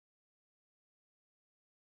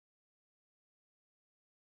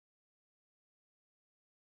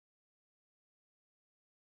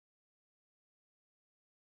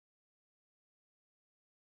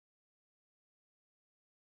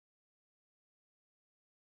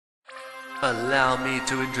Allow me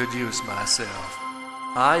to introduce myself.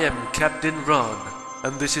 I am Captain Ron,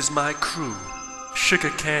 and this is my crew, Sugar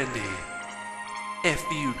Candy,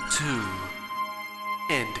 FU2,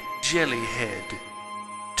 and Jellyhead.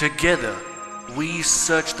 Together, we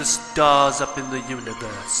search the stars up in the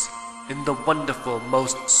universe, in the wonderful,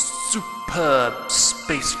 most superb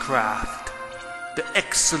spacecraft, the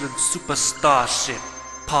excellent Super Starship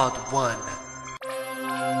Pod 1.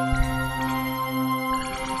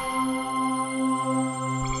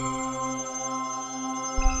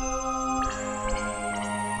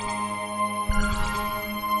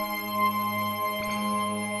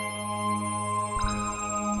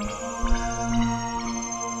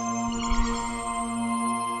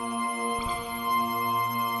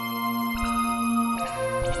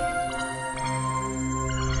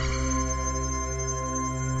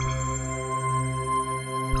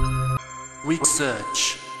 We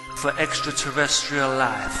search for extraterrestrial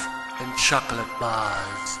life and chocolate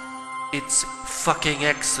bars. It's fucking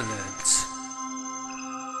excellent.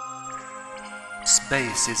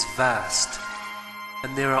 Space is vast,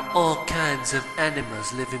 and there are all kinds of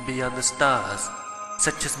animals living beyond the stars,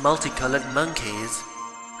 such as multicolored monkeys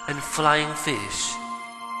and flying fish.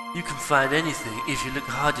 You can find anything if you look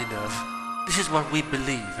hard enough. This is what we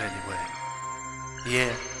believe anyway.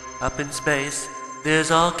 Yeah, up in space,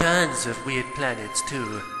 there's all kinds of weird planets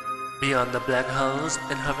too, beyond the black holes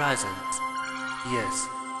and horizons. Yes,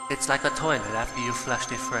 it's like a toilet after you've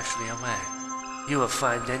flushed it freshly away. You will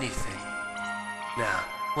find anything. Now,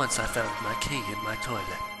 once I found my key in my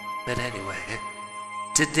toilet. But anyway,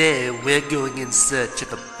 today we're going in search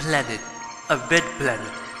of a planet, a red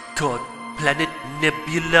planet, called Planet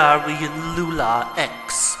Nebularian Lular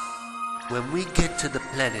X. When we get to the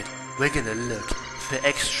planet, we're gonna look for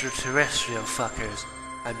extraterrestrial fuckers,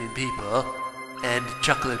 I mean people, and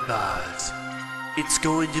chocolate bars. It's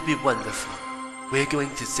going to be wonderful. We're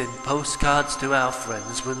going to send postcards to our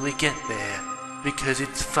friends when we get there, because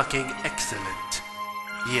it's fucking excellent.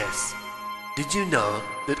 Yes, did you know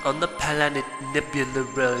that on the planet Nebula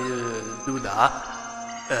Lunar,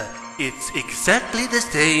 it's exactly the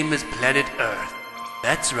same as planet Earth?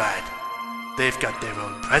 That's right. They've got their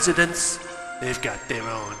own presidents, they've got their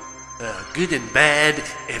own good and bad,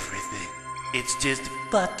 everything. It's just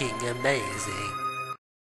fucking amazing.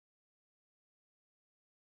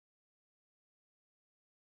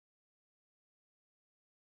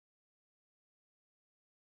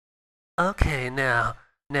 Okay, now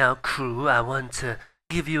crew, I want to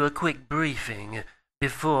give you a quick briefing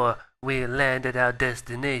before we land at our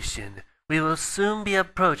destination. We will soon be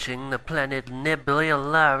approaching the planet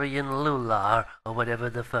Nebularian Lular, or whatever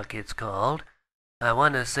the fuck it's called. I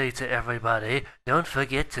want to say to everybody, don't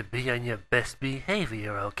forget to be on your best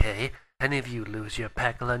behavior, okay? And if you lose your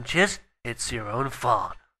packed lunches, it's your own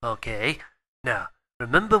fault, okay? Now,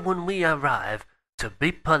 remember when we arrive to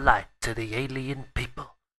be polite to the alien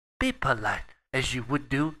people. Be polite, as you would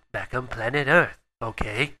do back on planet Earth,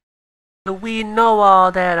 okay? We know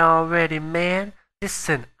all that already, man.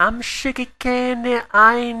 Listen, I'm Sugar Candy.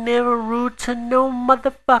 I ain't never rude to no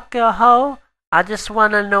motherfucker, ho. I just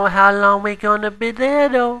wanna know how long we gonna be there,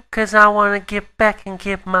 though, 'cause I wanna get back and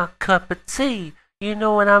get my cup of tea. You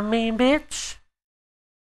know what I mean, bitch?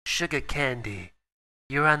 Sugar Candy,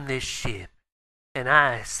 you're on this ship, and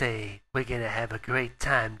I say we're gonna have a great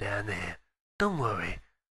time down there. Don't worry.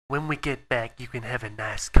 When we get back, you can have a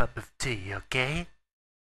nice cup of tea, okay?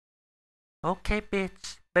 Okay,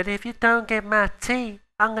 bitch. But if you don't get my tea,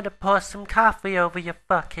 I'm gonna pour some coffee over your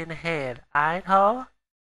fucking head, aight, ho?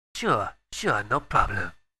 Sure, no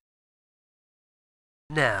problem.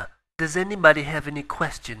 Now, does anybody have any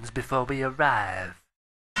questions before we arrive?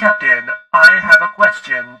 Captain, I have a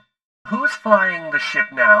question. Who's flying the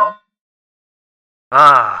ship now?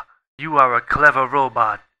 Ah, you are a clever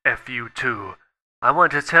robot, FU2. I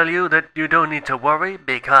want to tell you that you don't need to worry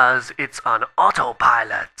because it's on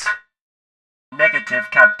autopilot. Negative,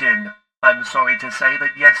 Captain. I'm sorry to say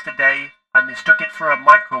that yesterday I mistook it for a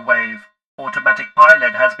microwave. Automatic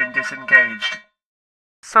pilot has been disengaged.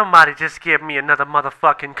 Somebody just give me another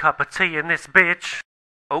motherfucking cup of tea in this bitch.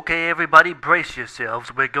 Okay, everybody, brace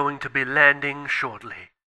yourselves. We're going to be landing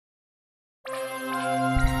shortly.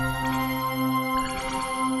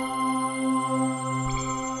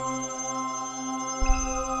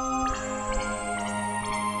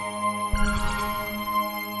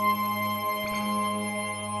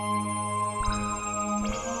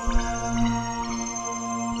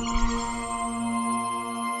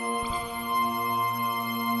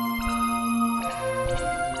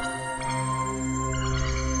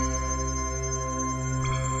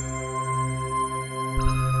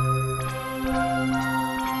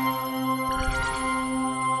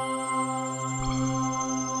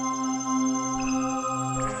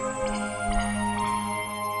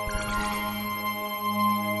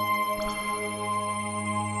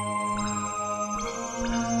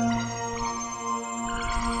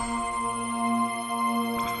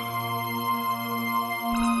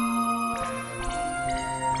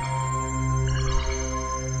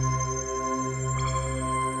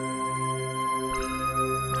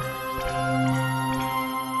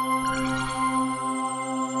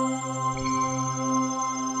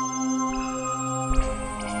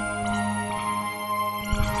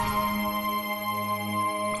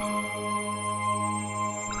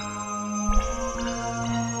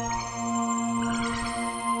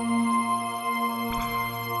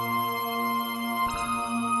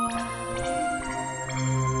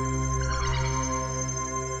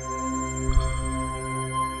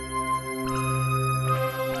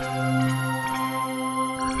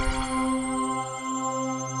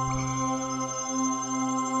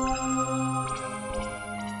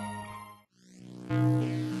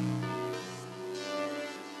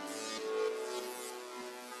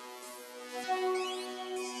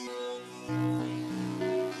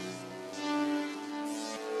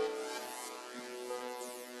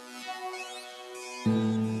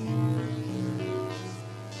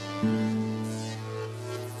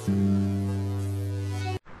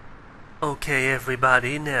 Okay,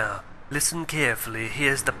 everybody, now, listen carefully.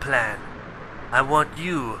 Here's the plan. I want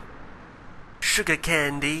you, Sugar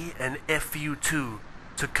Candy, and FU2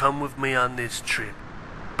 to come with me on this trip.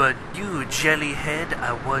 But you, Jellyhead,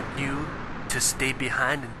 I want you to stay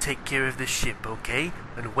behind and take care of the ship, okay?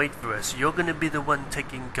 And wait for us. You're gonna be the one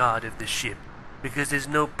taking guard of the ship. Because there's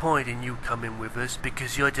no point in you coming with us,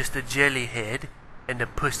 because you're just a jellyhead and a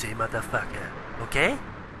pussy motherfucker, okay?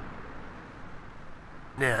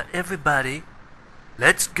 Now, everybody,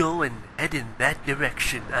 let's go and head in that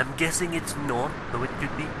direction. I'm guessing it's north, though it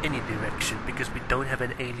could be any direction, because we don't have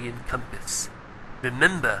an alien compass.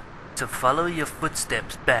 Remember to follow your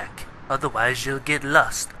footsteps back, otherwise you'll get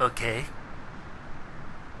lost, okay?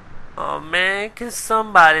 Oh man, can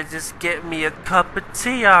somebody just get me a cup of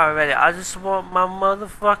tea already? I just want my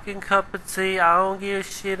motherfucking cup of tea. I don't give a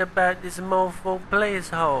shit about this mofo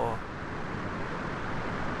placehole.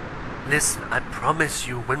 Listen, I promise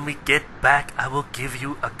you, when we get back, I will give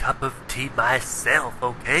you a cup of tea myself,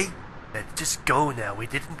 okay? Let's just go now. We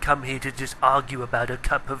didn't come here to just argue about a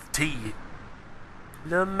cup of tea.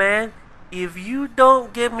 Look, man, if you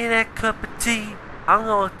don't give me that cup of tea, I'm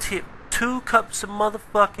gonna tip 2 cups of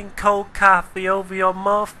motherfucking cold coffee over your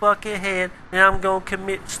motherfucking head, and I'm gonna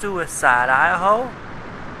commit suicide, I hope?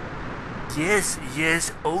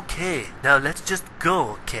 Yes, okay. Now let's just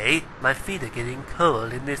go, okay? My feet are getting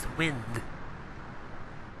cold in this wind.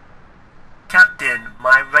 Captain,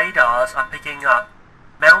 my radars are picking up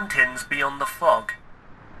mountains beyond the fog.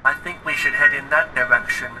 I think we should head in that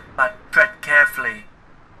direction, but tread carefully.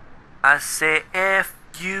 I say F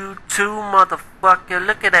you too, motherfucker.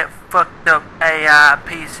 Look at that fucked up AI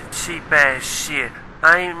piece of cheap ass shit.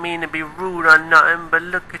 I ain't mean to be rude or nothing, but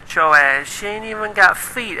look at your ass. She ain't even got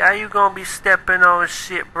feet. How you gonna be stepping on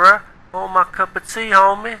shit, bruh? Want my cup of tea,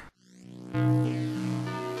 homie?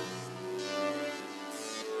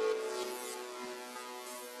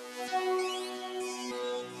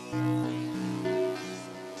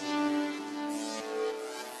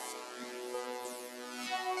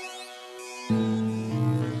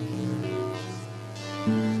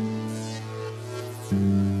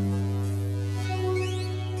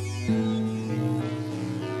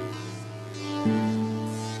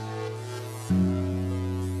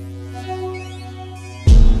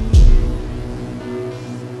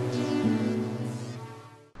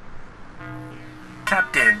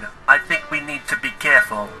 Captain, I think we need to be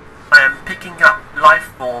careful. I am picking up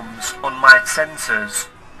life forms on my sensors.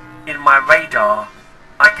 In my radar,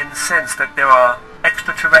 I can sense that there are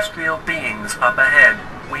extraterrestrial beings up ahead.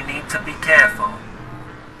 We need to be careful.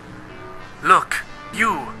 Look,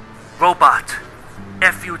 you, robot,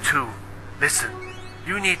 FU2, listen,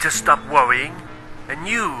 you need to stop worrying. And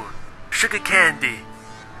you, Sugar Candy,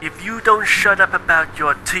 if you don't shut up about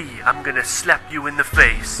your tea, I'm gonna slap you in the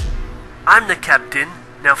face. I'm the captain,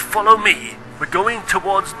 now follow me. We're going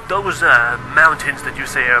towards those mountains that you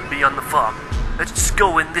say are beyond the fog. Let's just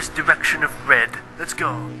go in this direction of red. Let's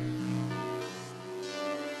go.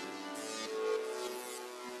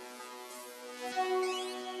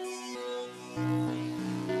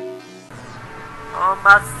 Oh,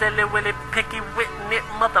 my silly willy picky wit-nit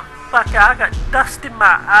motherfucker, I got dust in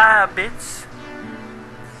my eye, bitch.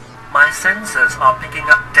 My sensors are picking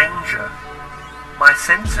up danger. My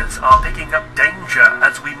sensors are picking up danger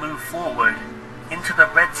as we move forward into the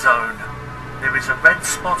red zone. There is a red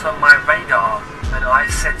spot on my radar, and I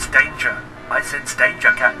sense danger. I sense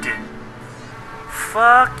danger, Captain.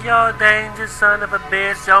 Fuck your danger, son of a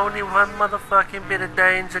bitch. Only one motherfucking bit of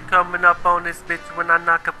danger coming up on this bitch when I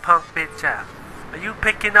knock a punk bitch out. Are you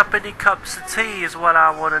picking up any cups of tea is what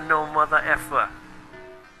I want to know, mother effer.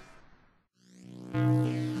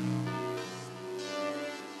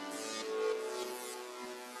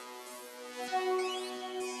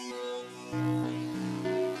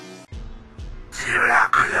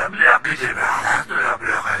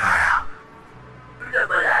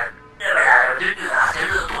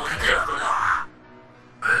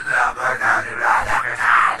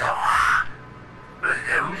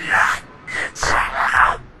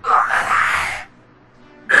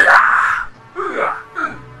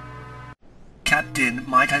 Captain,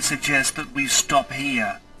 might I suggest that we stop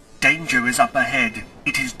here? Danger is up ahead.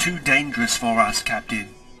 It is too dangerous for us, Captain.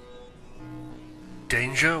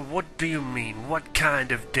 Danger? What do you mean? What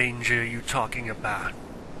kind of danger are you talking about?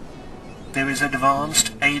 There is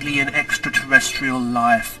advanced alien extraterrestrial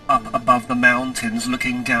life up above the mountains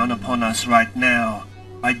looking down upon us right now.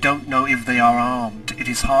 I don't know if they are armed. It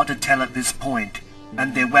is hard to tell at this point,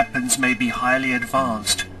 and their weapons may be highly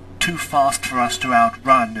advanced, too fast for us to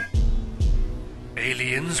outrun.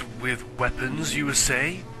 Aliens with weapons, you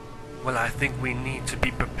say? Well, I think we need to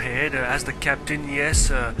be prepared. As the captain,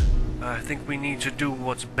 yes, I think we need to do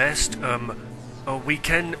what's best. We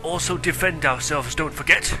can also defend ourselves, don't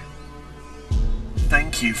forget.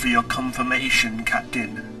 Thank you for your confirmation,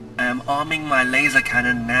 Captain. I am arming my laser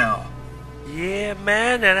cannon now. Yeah,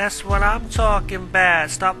 man, and that's what I'm talking about.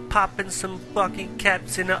 Stop popping some fucking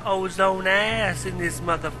caps in the ozone ass in this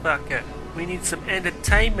motherfucker. We need some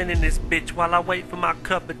entertainment in this bitch while I wait for my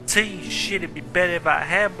cup of tea. Shit, it'd be better if I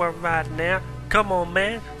had one right now. Come on,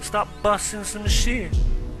 man, stop busting some shit.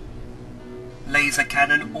 Laser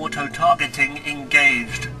cannon auto-targeting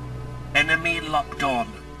engaged. Enemy locked on.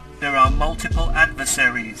 There are multiple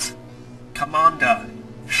adversaries. Commander,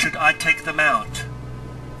 should I take them out?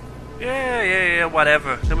 Yeah,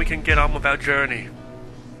 whatever. Then we can get on with our journey.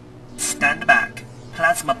 Stand back.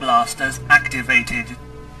 Plasma blasters activated.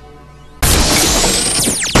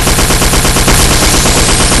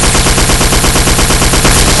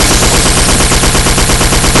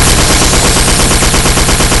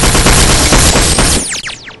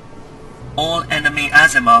 All enemy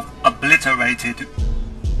azimuth obliterated.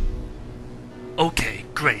 Okay,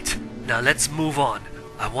 great. Now let's move on.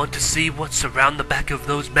 I want to see what's around the back of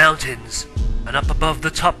those mountains. And up above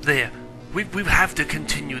the top there. We have to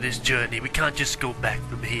continue this journey. We can't just go back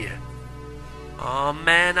from here. Oh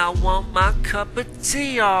man, I want my cup of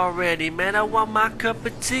tea already, man. I want my cup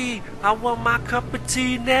of tea. I want my cup of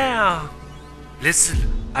tea now. Listen,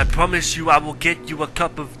 I promise you I will get you a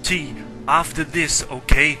cup of tea after this,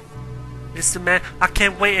 okay? Listen, man, I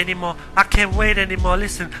can't wait anymore. I can't wait anymore.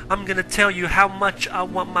 Listen, I'm gonna tell you how much I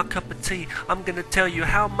want my cup of tea. I'm gonna tell you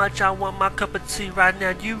how much I want my cup of tea right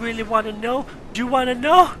now. Do you really wanna know? Do you wanna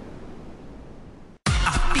know?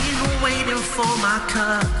 I've been waiting for my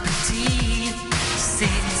cup of tea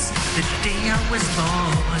since the day I was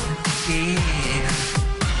born. Yeah,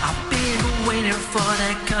 I've been waiting for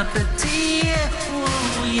that cup of tea.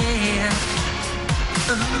 Oh yeah.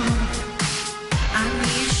 I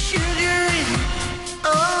need sugar in it.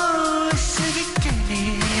 Oh, sugar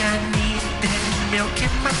candy. I need that milk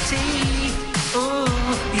in my tea. Oh,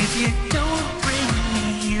 if you don't bring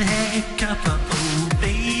me that cup of, oh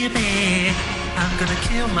baby, I'm gonna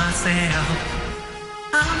kill myself.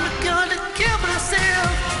 I'm gonna kill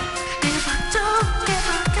myself if I don't get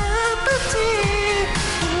my cup of tea.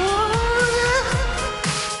 Oh,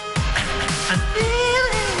 I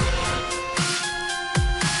need it.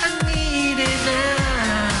 I need it now.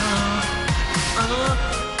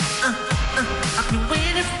 I've been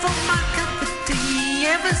waiting for my cup of tea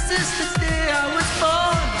ever since the day I was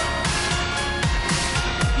born.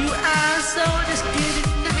 You are so just get it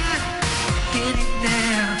now, get it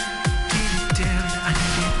now, get it down. I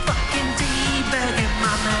need that fucking tea back in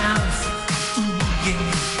my mouth. Ooh yeah,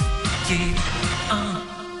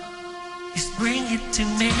 just bring it to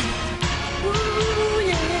me. Ooh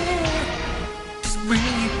yeah, just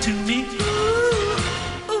bring it to me.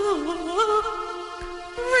 Ooh,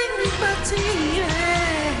 bring me my tea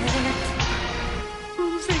back.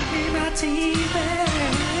 Ooh, bring me my tea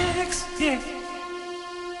bags. Yeah.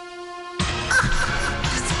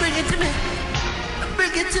 Just bring it to me.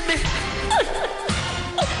 Bring it to me.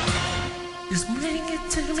 Just bring it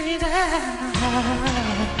to me now.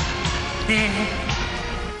 Yeah.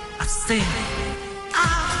 I said,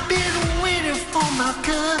 I've been waiting for my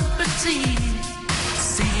cup of tea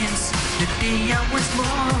since the day I was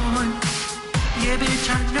born. Yeah, bitch,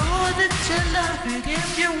 I know that you love it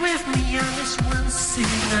if you're with me on this one sing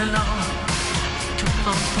along. Come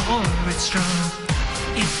on, pour it strong.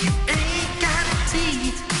 If you ain't got a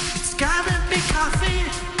tea, it's gotta be coffee.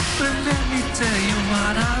 But let me tell you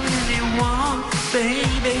what I really want,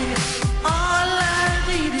 baby. All I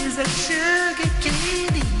need is that sugar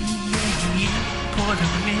candy. Yeah, pour the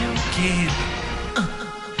milk in.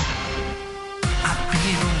 I've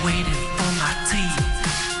been waiting for my tea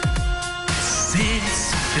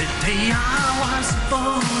since the day I was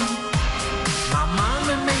born. My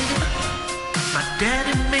mama made it, my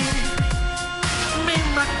daddy made it. Made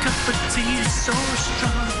my cup of tea so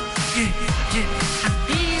strong. Yeah, I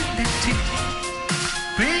need that tea.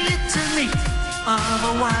 Bring it to me,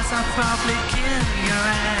 otherwise I'll probably kill your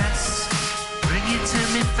ass. Bring it to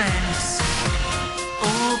me fast.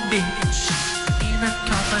 Oh bitch, in a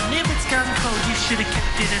cup, and if it's gotten cold, you should've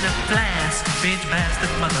kept it in a flask. Bitch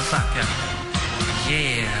bastard motherfucker.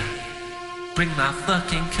 Yeah, bring my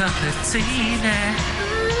fucking cup of tea now.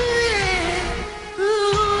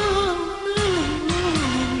 Ooh,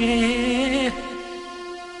 yeah.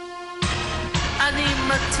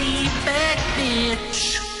 a tea bag,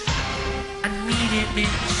 bitch. I need it,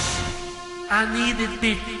 bitch. I need it,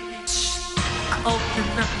 bitch. I open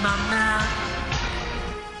up my mouth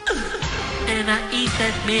and I eat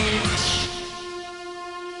that bitch.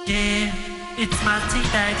 Yeah, it's my tea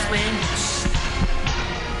bag, bitch.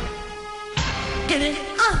 Get it?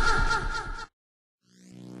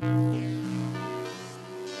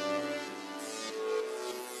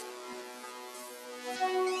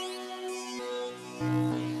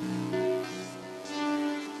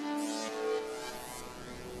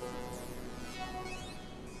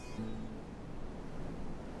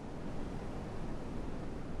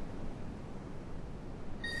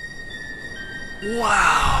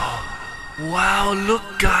 Wow! Wow, look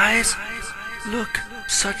guys! Look,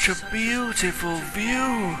 such a beautiful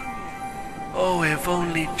view! Oh, if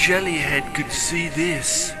only Jellyhead could see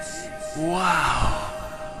this! Wow!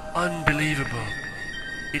 Unbelievable!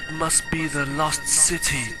 It must be the lost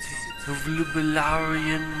city of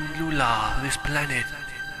Lubilarian Lula, this planet.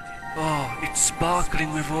 Oh, it's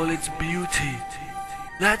sparkling with all its beauty.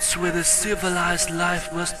 That's where the civilized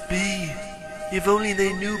life must be. If only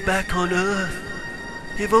they knew back on Earth.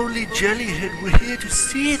 If only Jellyhead were here to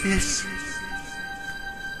see this.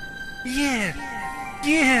 Yeah,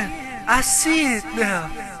 I see it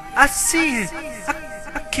now. I see it.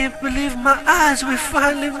 I can't believe my eyes. We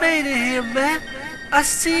finally made it here, man. I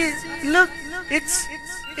see it. Look,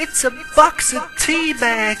 it's a box of tea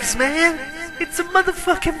bags, man. It's a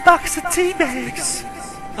motherfucking box of tea bags.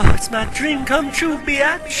 Oh, it's my dream come true,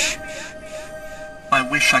 biatch. I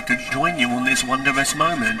wish I could join you on this wondrous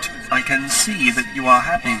moment. I can see that you are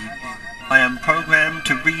happy. I am programmed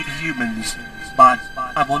to read humans, but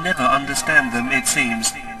I will never understand them, it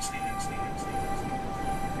seems.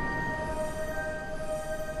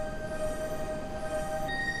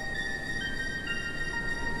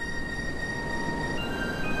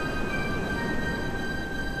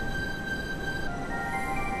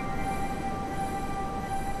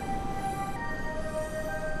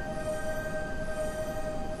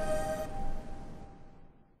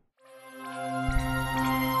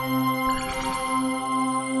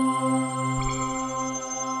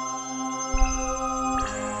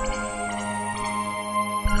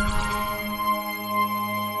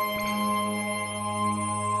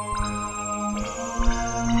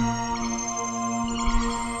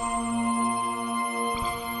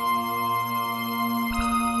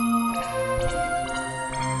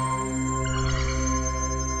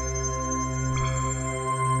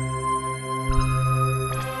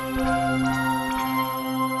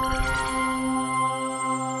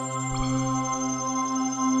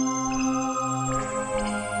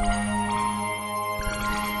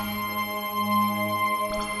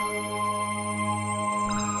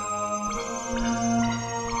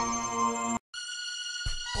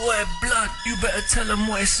 Boy, blood, you better tell them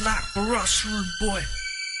what it's like for us, rude boy.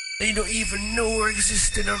 They don't even know we're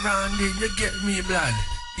existing around here, you get me, blood?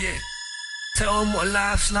 Yeah. Tell them what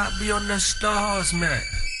life's like beyond the stars, man.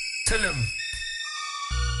 Tell them.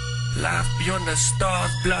 Life beyond the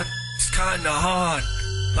stars, blood, it's kinda hard.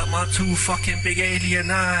 Like my two fucking big alien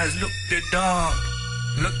eyes, look, they're dark.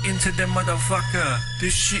 Look into them, motherfucker,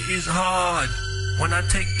 this shit is hard. When I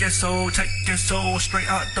take your soul straight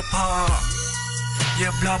out the park.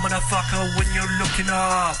 Yeah, blood, motherfucker, when you're looking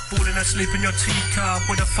up, falling asleep in your teacup.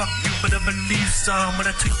 What the fuck, you better believe some. When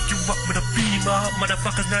I take you up with a beamer,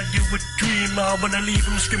 motherfuckers, now you a dreamer. When I leave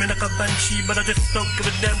them screaming like a banshee, but I just don't give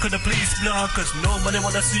a damn, cause the police blood. Cause nobody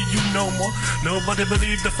wanna see you no more, nobody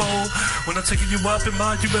believe the foe. When I take you up in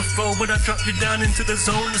my UFO, when I drop you down into the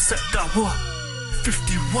zone, set that what?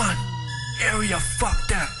 51 area, fuck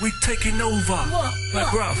that, we taking over.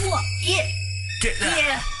 Like rough. Yeah. Get that.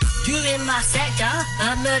 Yeah. You in my sector,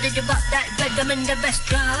 I murdered you about that red, I'm in the best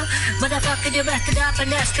draw. Motherfucker, you wrapped it up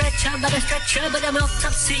in that stretcher, but I'm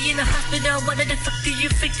autopsy in the hospital. What the fuck do you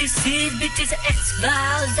think this is? Bitches are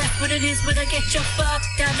X-Files, that's what it is when I get you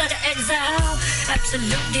fucked out of exile.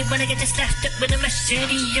 Absolutely, when I get you slashed up with a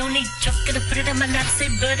machete, only joke, gonna put it in my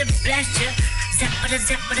lightsaber to blast you. Zap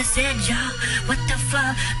what I said, y'all. What the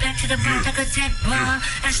fuck? Back to the bar like a Jaguar.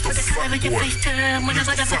 As for the color of your face, turn when I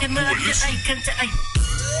motherfucking murder you, I can say,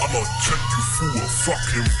 I'ma take you through a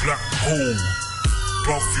fucking black hole.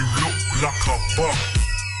 Buff, you look like a buck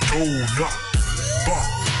donut. Buck,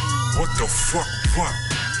 what the fuck, what?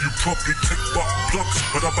 You probably take butt plugs,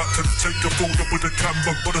 but I'm about to take a photo with a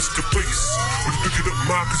camera, but it's your face. When you're looking at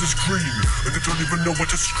mine cause it's green, and you don't even know what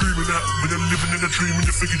you're screaming at. When you're living in a dream and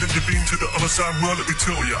you figure that you've been to the other side, well let me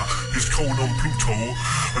tell ya, it's cold on Pluto,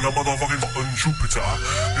 and I'm motherfucking on Jupiter.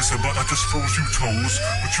 Listen, but I just froze you toes,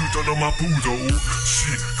 but you don't know my boo though.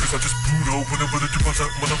 Shit, cause I just boo when I'm gonna do my time,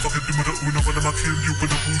 motherfucking do the uno, when I'ma kill you, when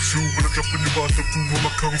I push you, when I'm dropping you out the boo, when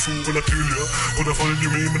I'm kung fu, when I kill ya. When I follow you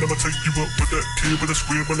mean, when I'ma take you up with that kid, with a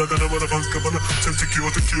square, when I got a motherfucker, when I tend to kill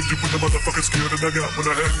you, when the motherfucking scared, and I got when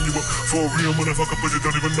I hang you up for real, motherfucker, but you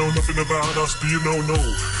don't even know nothing about us, do you know, no?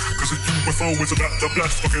 Cause a UFO is about to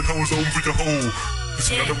blast fucking holes over your hole.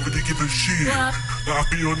 Listen, I don't really give a shit. I'll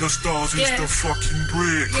be on the stars, it's the fucking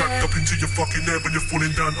brick. Cracked up into your fucking head when you're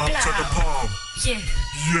falling down up to the palm. Yeah.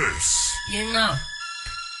 Yes. You know,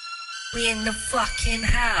 we in the fucking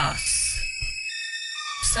house.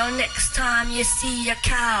 So next time you see your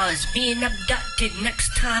cows being abducted,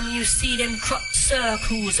 next time you see them crop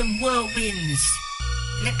circles and whirlwinds,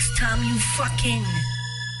 next time you fucking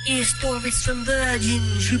hear stories from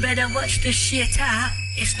virgins, you better watch the shit out.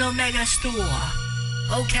 It's no mega store.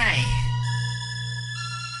 Okay,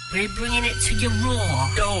 we're bringing it to you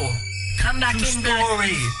raw. Yo, Come back true in black.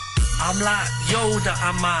 story. I'm like Yoda,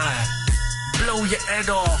 am I? Blow your head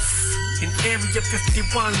off. In Area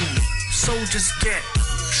 51, soldiers get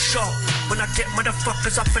shot. When I get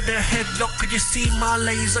motherfuckers up in their headlock, could you see my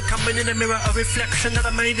laser coming in the mirror? A reflection that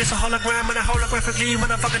I made is a hologram, and I holographically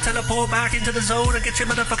motherfucking teleport back into the zone and get you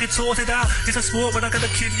motherfucking sorted out. It's a sport when I'm gonna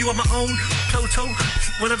kill you on my own. Toto,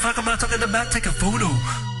 when I'm talking about talking about, take a photo,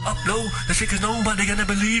 upload the shit, cause nobody gonna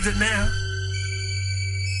believe it now.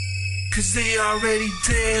 Cause they already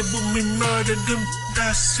dead when we murdered them.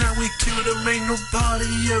 That's how we killed them. Ain't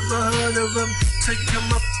nobody ever heard of them. Take them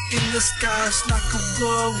up in the skies like a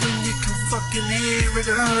war when you can fucking hear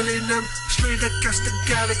it hurling them straight across the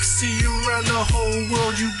galaxy, around the whole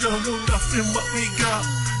world. You don't know nothing what we got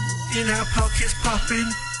in our pockets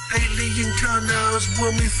popping. Alien canals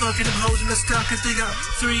when we fucking them hoes in the sky, cause they got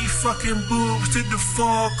 3 fucking boobs to the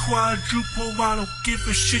 4 quadruple. I don't give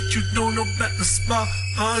a shit, you don't know about the spot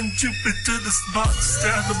on Jupiter, the spots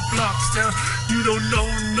down, the blocks down. You don't know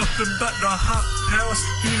nothing about the hot house,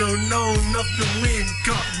 you don't know nothing. We ain't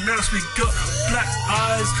got mouse, we got black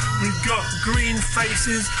eyes, we got green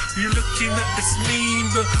faces. You're looking at this mean,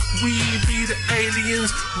 but we be the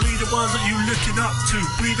aliens. We the ones that you looking up to,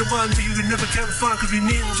 we the ones that you never can find, cause we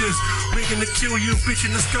ninjas. We're gonna kill you, bitch,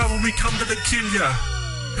 in the sky when we come to the kill ya.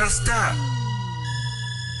 That's that.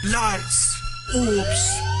 Lights, orbs,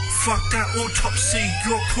 fuck that autopsy,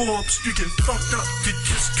 your corpse. You get fucked up, you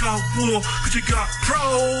just got war, cause you got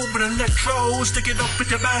probe and electro sticking up in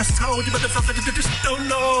your asshole. You motherfucker, you just don't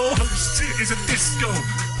know. Shit is a disco.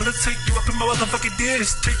 Wanna take you up in my motherfucking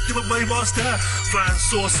disc, take you away whilst that flying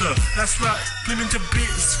saucer. That's right, flim into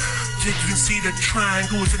bits. Yeah, you can see the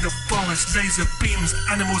triangles in the forest, laser beams,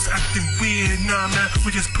 animals acting weird. Nah man, we're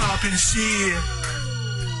just popping shit.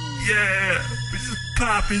 Yeah, we're just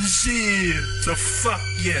popping shit. So fuck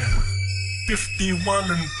yeah, 51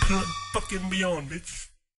 and fucking beyond, bitch.